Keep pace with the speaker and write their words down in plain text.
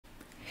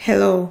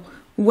Hello,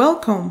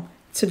 welcome.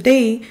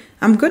 Today,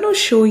 I'm going to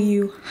show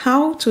you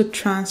how to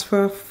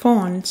transfer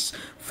funds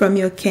from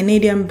your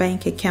Canadian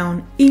bank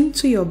account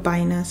into your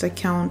Binance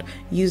account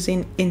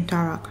using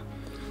Interac.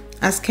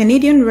 As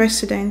Canadian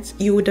residents,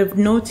 you would have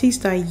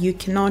noticed that you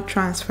cannot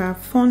transfer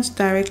funds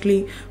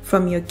directly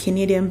from your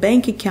Canadian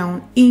bank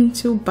account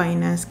into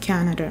Binance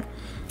Canada.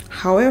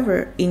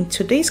 However, in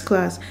today's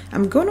class,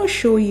 I'm going to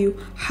show you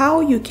how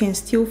you can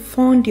still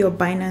fund your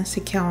Binance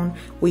account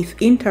with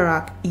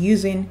Interac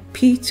using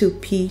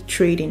P2P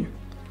trading.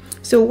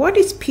 So what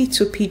is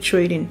P2P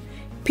trading?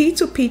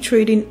 P2P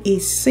trading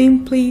is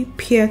simply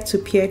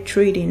peer-to-peer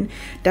trading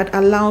that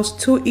allows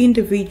two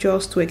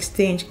individuals to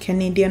exchange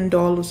Canadian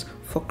dollars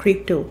for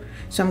crypto.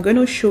 So I'm going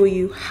to show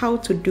you how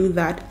to do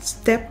that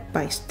step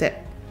by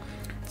step.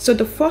 So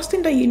the first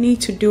thing that you need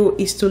to do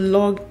is to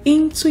log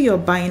into your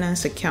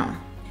Binance account.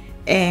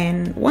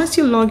 And once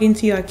you log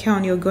into your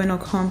account, you're going to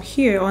come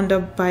here under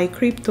buy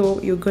crypto.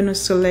 You're going to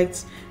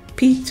select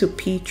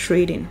P2P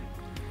trading.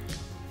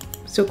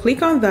 So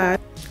click on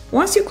that.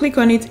 Once you click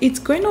on it, it's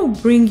going to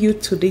bring you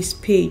to this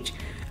page.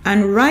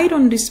 And right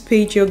on this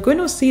page, you're going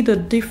to see the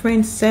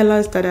different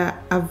sellers that are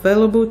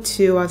available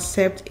to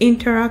accept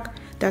Interac,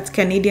 that's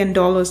Canadian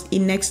dollars,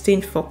 in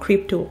exchange for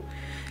crypto.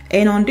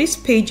 And on this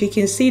page, you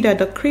can see that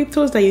the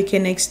cryptos that you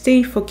can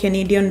exchange for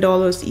Canadian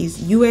dollars is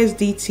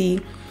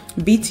USDT,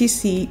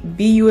 BTC,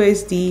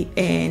 BUSD,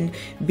 and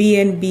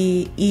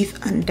BNB,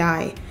 ETH, and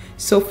DAI.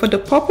 So for the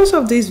purpose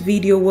of this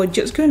video, we're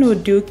just going to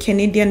do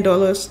Canadian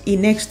dollars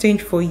in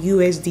exchange for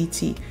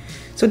USDT.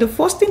 So the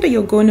first thing that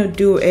you're going to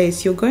do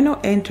is you're going to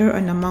enter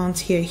an amount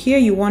here. Here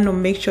you want to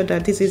make sure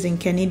that this is in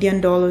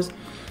Canadian dollars.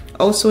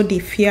 Also the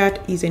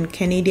fiat is in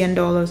Canadian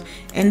dollars.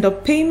 And the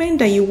payment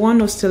that you want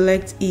to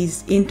select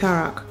is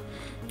Interac.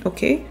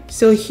 Okay,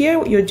 so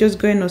here you're just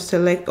going to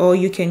select, or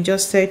you can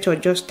just search or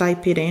just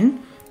type it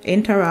in,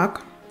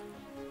 Interac.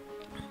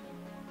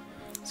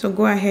 So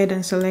go ahead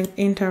and select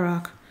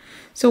Interac.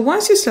 So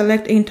once you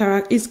select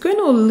Interac, it's going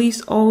to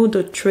list all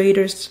the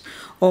traders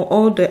or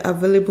all the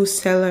available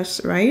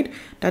sellers, right,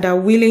 that are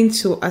willing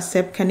to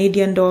accept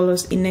Canadian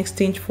dollars in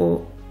exchange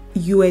for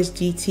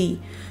USDT.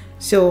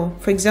 So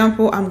for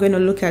example, I'm going to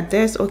look at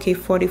this. Okay,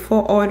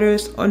 44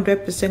 orders,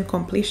 100%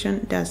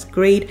 completion. That's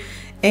great.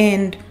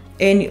 And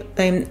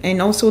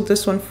also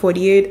this one,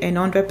 48 and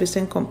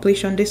 100%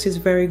 completion. This is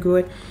very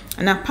good.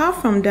 And apart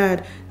from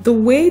that, the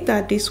way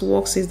that this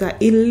works is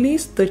that it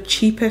lists the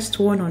cheapest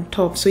one on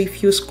top. So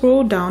if you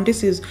scroll down,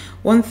 this is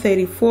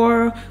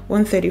 134,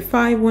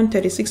 135,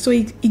 136. So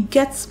it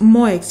gets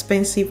more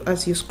expensive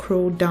as you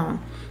scroll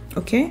down.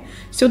 Okay,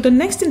 so the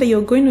next thing that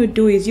you're going to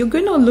do is you're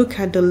going to look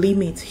at the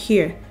limit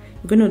here.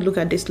 You're going to look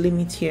at this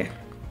limit here,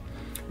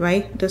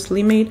 right? This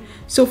limit.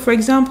 So for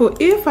example,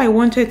 if I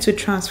wanted to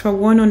transfer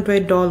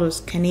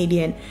 $100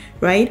 Canadian,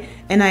 right,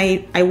 and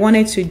I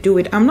wanted to do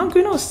it, I'm not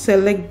going to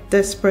select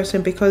this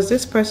person because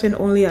this person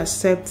only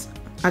accepts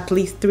at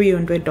least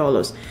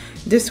 $300.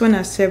 This one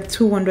accepts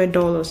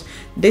 $200.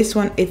 This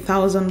one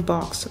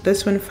 $1,000.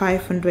 This one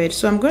 $500.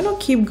 So I'm going to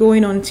keep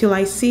going until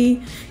I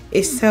see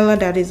a seller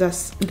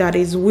that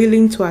is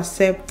willing to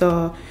accept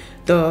the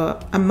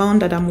amount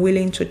that I'm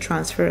willing to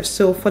transfer.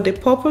 So for the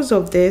purpose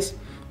of this,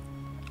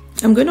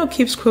 I'm going to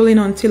keep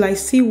scrolling until I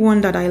see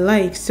one that I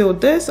like. So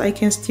this I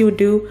can still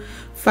do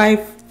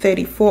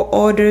 534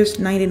 orders,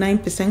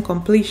 99%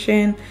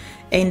 completion,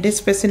 and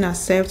this person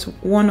accepts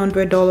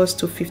 $100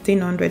 to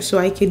 $1,500. So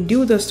I can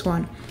do this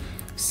one.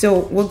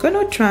 So we're going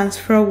to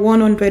transfer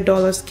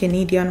 $100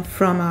 Canadian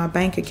from our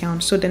bank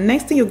account. So the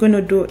next thing you're going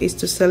to do is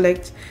to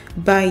select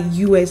buy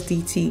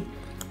USDT.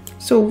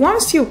 So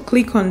once you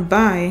click on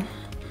buy,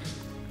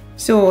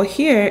 so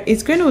here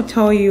it's going to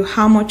tell you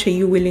how much are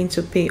you willing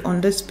to pay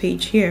on this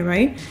page here,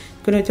 right?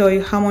 It's going to tell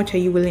you how much are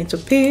you willing to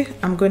pay.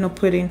 I'm going to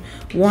put in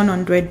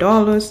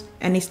 $100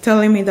 and it's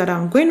telling me that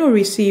I'm going to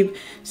receive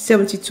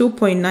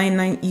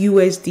 72.99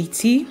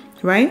 USDT,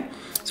 right?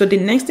 So the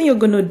next thing you're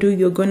going to do,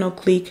 you're going to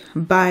click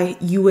buy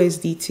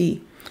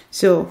USDT.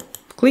 So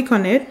click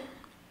on it.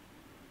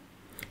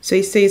 So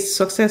it says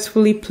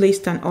successfully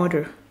placed an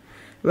order,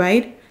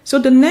 right? So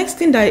the next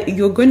thing that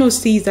you're going to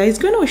see is that it's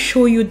going to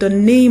show you the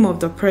name of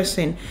the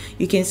person.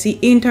 You can see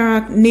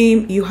Interac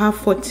name. You have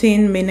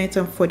 14 minutes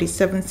and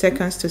 47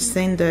 seconds to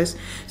send this.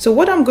 So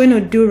what I'm going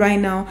to do right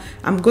now,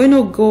 I'm going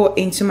to go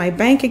into my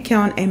bank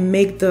account and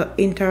make the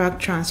Interac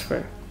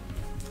transfer.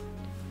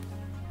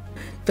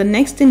 The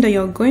next thing that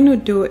you're going to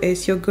do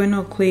is you're going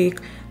to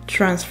click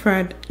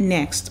transferred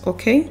next.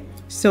 Okay,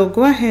 so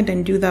go ahead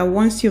and do that.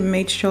 Once you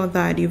make sure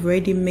that you've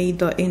already made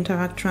the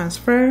Interac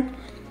transfer,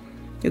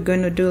 you're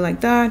going to do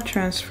like that,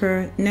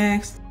 transfer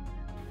next.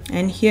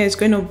 And here it's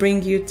going to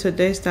bring you to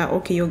this that,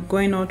 okay, you're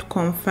going to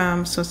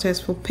confirm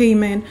successful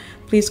payment.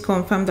 Please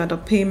confirm that the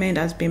payment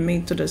has been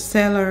made to the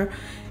seller.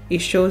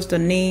 It shows the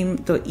name,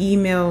 the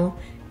email,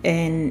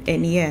 and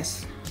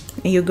yes.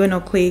 And you're going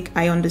to click,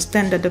 I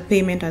understand that the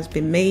payment has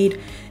been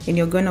made, and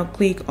you're going to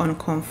click on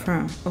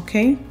confirm.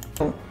 Okay.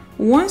 So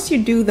once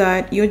you do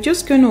that, you're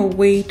just going to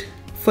wait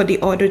for the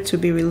order to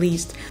be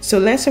released. So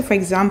let's say, for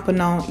example,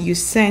 now you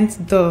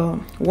sent the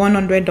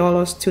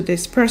 $100 to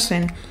this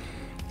person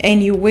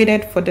and you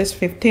waited for this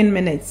 15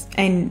 minutes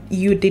and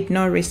you did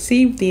not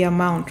receive the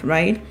amount,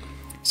 right?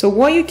 So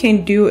what you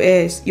can do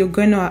is you're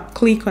going to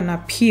click on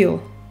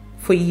appeal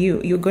for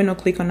you. You're going to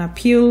click on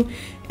appeal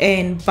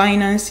and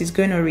Binance is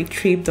going to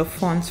retrieve the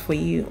funds for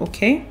you,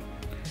 okay?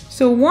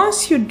 So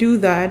once you do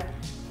that,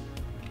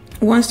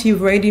 once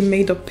you've already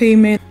made the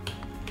payment,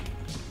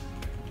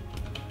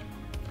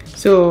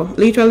 so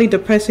literally the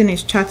person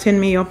is chatting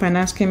me up and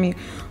asking me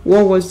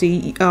what was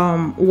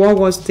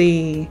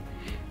the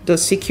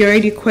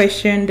security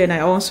question. Then I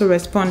also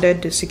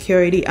responded the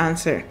security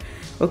answer,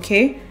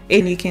 okay?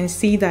 And you can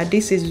see that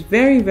this is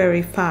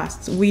very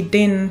fast.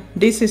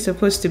 This is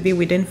supposed to be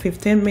within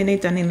 15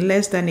 minutes, and in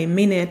less than a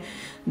minute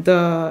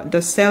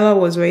the seller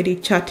was already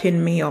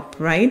chatting me up,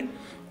 right?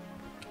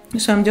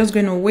 So I'm just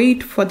going to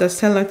wait for the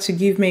seller to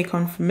give me a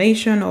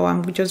confirmation, or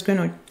I'm just going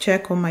to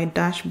check on my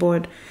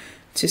dashboard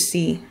to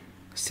see.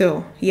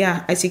 So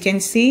yeah, as you can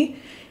see,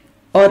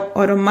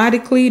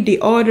 automatically the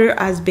order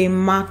has been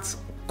marked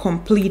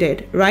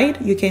completed,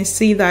 right? You can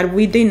see that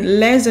within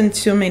less than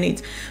 2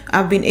 minutes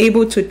I've been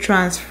able to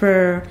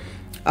transfer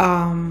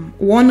 $100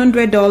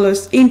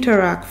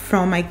 Interac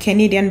from my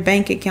Canadian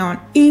bank account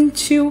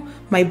into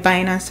my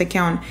Binance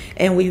account,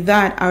 and with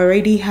that I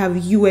already have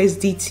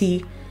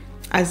USDT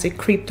as a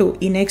crypto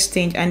in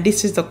exchange, and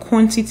this is the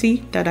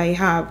quantity that I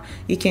have.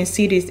 You can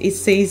see this, it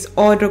says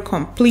order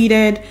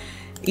completed,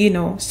 you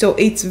know. So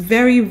it's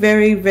very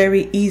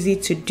easy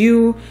to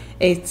do.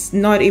 It's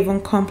not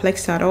even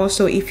complex at all.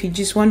 So if you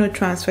just want to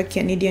transfer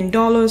Canadian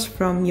dollars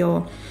from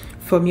your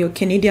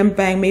Canadian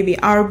bank, maybe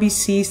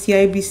RBC,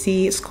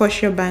 CIBC,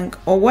 Scotiabank,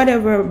 or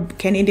whatever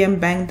Canadian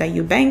bank that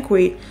you bank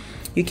with,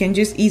 you can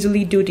just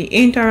easily do the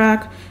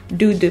Interac,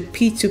 do the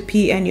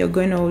P2P, and you're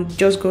going to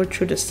just go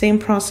through the same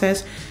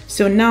process.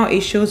 So now it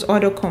shows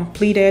order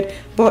completed.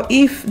 But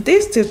if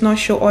this does not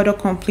show order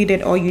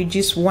completed, or you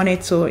just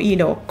wanted to, you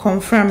know,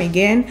 confirm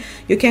again,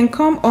 you can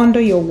come under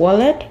your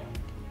wallet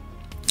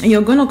and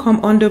you're going to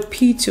come under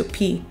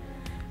P2P,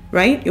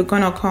 right? You're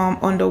going to come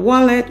under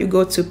wallet, you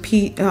go to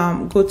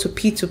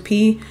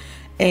P2P,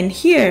 and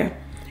here,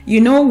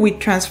 you know, we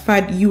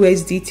transferred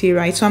USDT,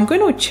 right? So I'm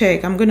going to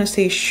check, I'm going to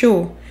say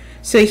show.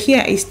 So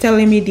here it's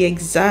telling me the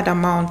exact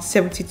amount,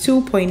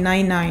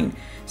 72.99.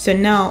 So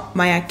now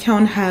my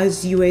account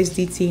has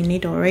USDT in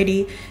it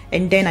already,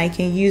 and then I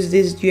can use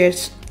this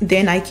USDT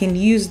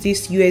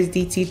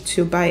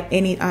to buy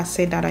any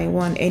asset that I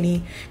want,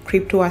 any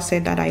crypto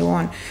asset that I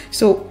want.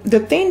 So the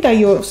thing that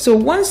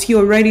once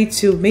you're ready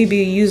to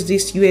maybe use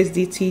this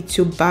USDT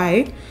to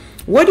buy,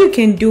 what you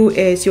can do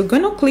is you're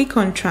going to click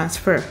on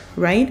transfer,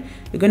 right?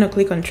 You're going to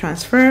click on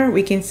transfer.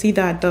 We can see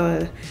that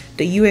the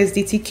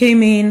USDT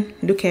came in.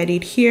 Look at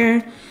it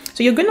here.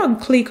 So you're going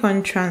to click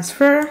on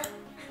transfer.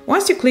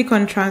 Once you click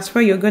on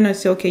transfer, you're going to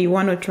say, okay, you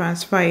want to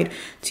transfer it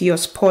to your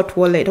spot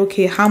wallet.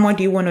 Okay, how much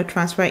do you want to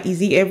transfer?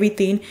 Is it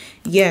everything?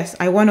 Yes,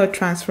 I want to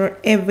transfer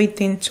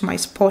everything to my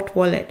spot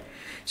wallet.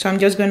 So I'm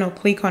just going to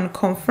click on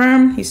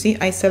confirm. You see,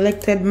 I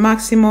selected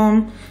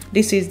maximum.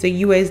 This is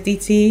the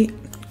USDT.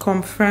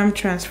 Confirm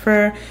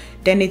transfer.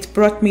 Then it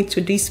brought me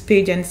to this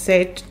page and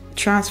said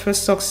transfer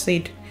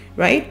succeed,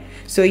 right?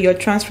 So your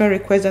transfer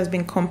request has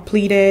been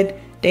completed.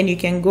 Then you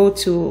can go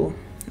to,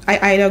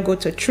 I either go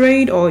to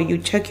trade or you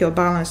check your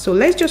balance. So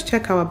let's just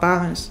check our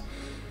balance,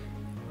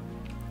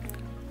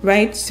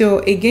 right? So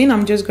again,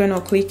 I'm just going to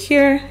click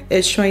here.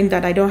 It's showing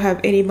that I don't have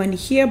any money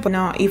here, but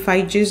now if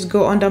I just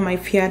go under my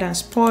fiat and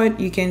spot,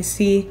 you can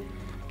see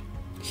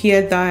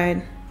here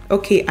that,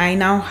 okay, I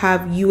now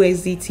have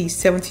USDT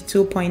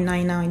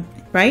 72.99,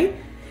 right?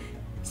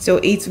 So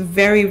it's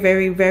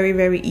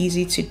very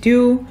easy to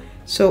do.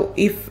 So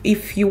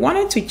if you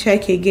wanted to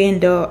check again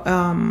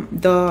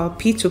the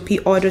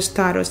P2P order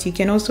status, you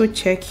can also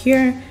check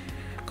here.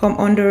 Come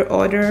under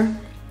order,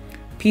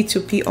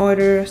 P2P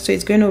order. So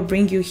it's going to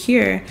bring you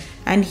here,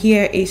 and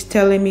here is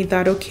telling me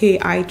that, okay,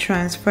 I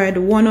transferred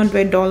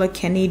 $100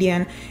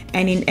 Canadian,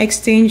 and in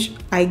exchange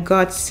I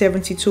got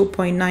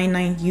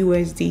 72.99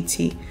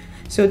 USDT.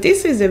 So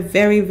this is a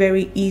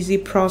very easy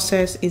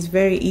process. It's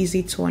very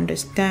easy to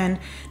understand.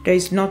 There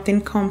is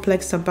nothing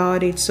complex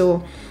about it.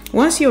 So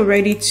once you're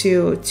ready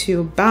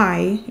to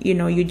buy, you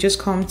know, you just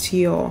come to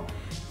your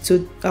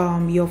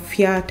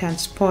fiat and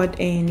spot,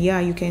 and yeah,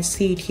 you can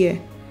see it here,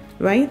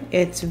 right?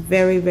 It's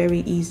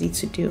very easy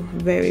to do,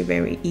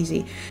 very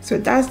easy. So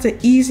that's the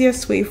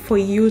easiest way for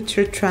you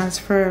to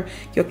transfer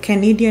your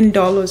Canadian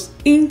dollars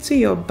into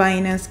your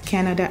Binance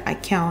Canada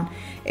account.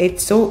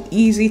 It's so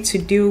easy to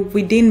do.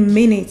 Within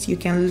minutes you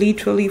can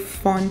literally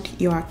fund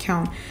your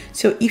account.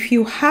 So if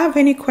you have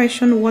any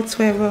question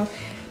whatsoever,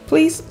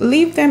 please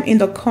leave them in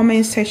the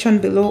comment section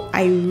below.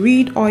 I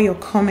read all your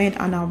comments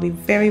and I'll be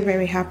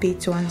very happy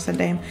to answer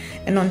them.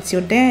 And until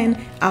then,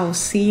 I'll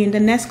see you in the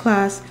next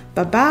class.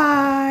 Bye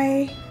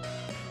bye.